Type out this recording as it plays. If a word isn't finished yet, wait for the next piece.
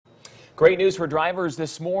Great news for drivers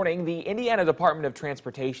this morning. The Indiana Department of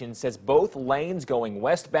Transportation says both lanes going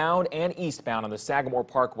westbound and eastbound on the Sagamore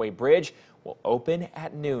Parkway Bridge will open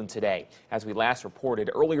at noon today. As we last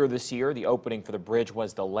reported earlier this year, the opening for the bridge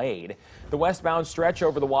was delayed. The westbound stretch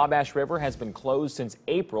over the Wabash River has been closed since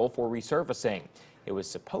April for resurfacing. It was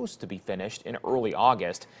supposed to be finished in early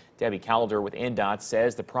August. Debbie Calder with INDOT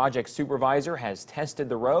says the project supervisor has tested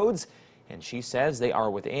the roads, and she says they are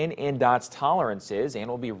within INDOT's tolerances and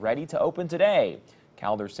will be ready to open today.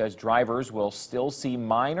 Calder says drivers will still see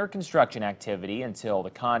minor construction activity until the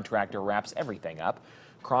contractor wraps everything up.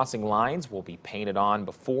 Crossing lines will be painted on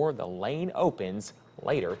before the lane opens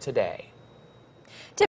later today.